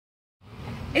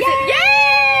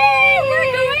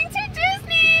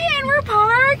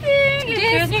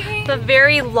a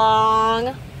very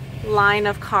long line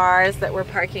of cars that we're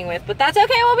parking with, but that's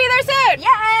okay, we'll be there soon!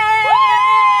 Yay!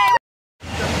 Woo!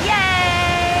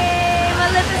 Yay!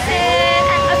 Maleficent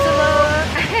and Ursula!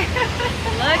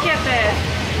 Look at this!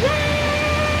 Yay!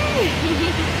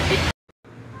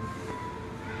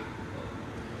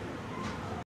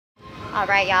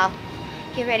 Alright, y'all.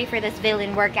 Get ready for this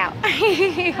villain workout.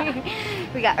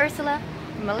 We got Ursula,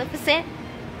 Maleficent.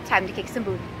 Time to kick some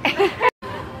booty.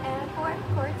 And 4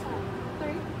 chord time.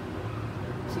 3,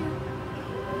 2,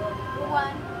 1.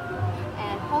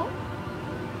 And hold.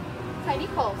 Tiny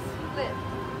pulse. Lift.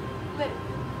 Lift.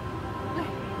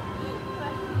 Lift.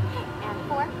 And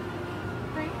 4,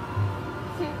 3, 2,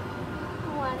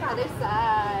 1. Other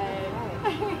side.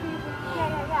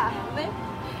 Yeah. And lift.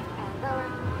 And lower.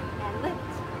 And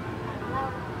lift. And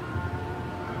lower.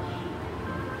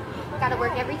 Gotta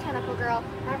work every tentacle, girl.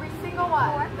 Every single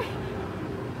one. 4.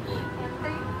 And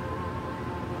 3, 2,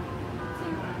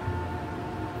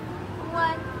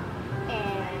 1.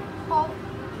 And hold.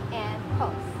 And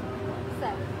pulse.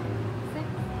 7, 6,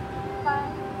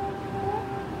 5, 4,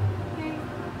 3,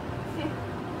 2,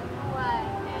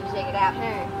 1. And shake it out.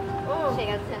 Oh, Shake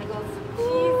out the tentacles.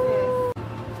 Jesus.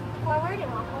 Forward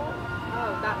and we'll hold.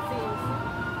 Oh, that seems...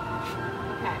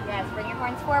 Okay. Yes, bring your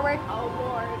horns forward. Oh,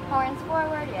 Lord. Horns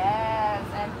forward, yes,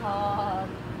 and hold.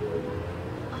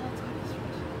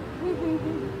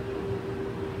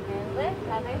 And lift,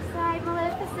 other side,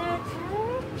 Maleficent.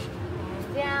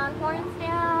 And down, horns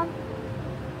down.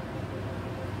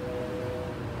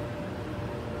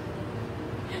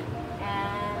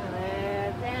 And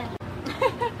lift and...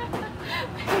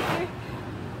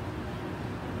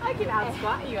 I can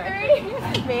out-squat you,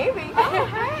 I 3, maybe.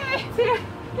 2,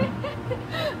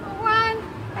 1,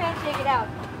 and shake it out.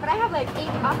 But I have like 8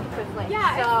 octopus legs.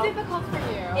 Yeah, so it's difficult for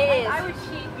you. It is. I would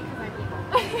cheat because I'm evil.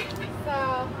 So,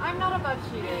 I'm not above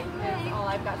cheating, is all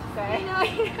I've got to say. I know.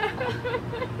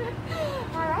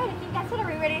 Alright, I think that's it. Are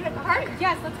we ready to hit the park?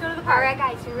 Yes, let's go to the park. Alright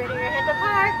guys, we ready to hit the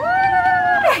park?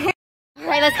 Woo!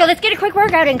 Alright, let's go. Let's get a quick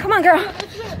workout in. Come on, girl.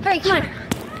 Alright, come on.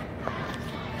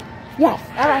 Yes.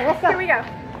 Alright, let's go. Here we go.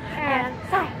 And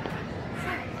side.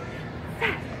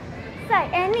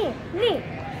 Side. And knee.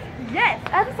 Yes.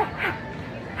 Other side.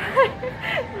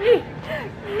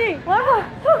 knee. One more.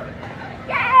 Woo.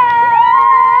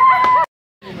 Yeah!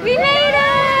 We made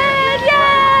it! Yay!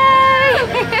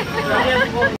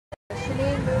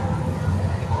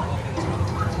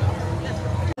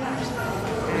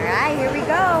 Alright, here we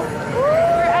go.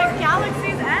 We're at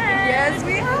Galaxy's Edge. Yes,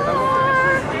 we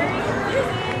are. Very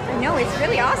confusing. I know, it's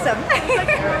really awesome. It's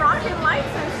like rocking lights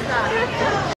and stuff.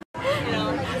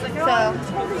 So,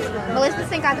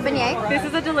 Maleficent got the beignet. This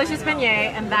is a delicious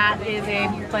beignet, and that is a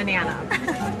banana.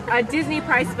 A Disney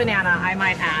price banana, I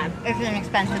might add. It's an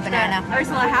expensive banana.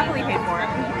 Ursula happily paid for it.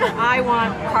 I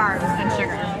want carbs and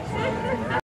sugar.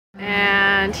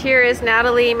 And here is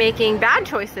Natalie making bad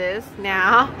choices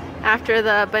now. After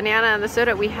the banana and the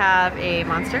soda, we have a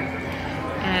Monster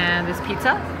and this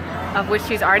pizza, of which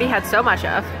she's already had so much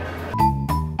of.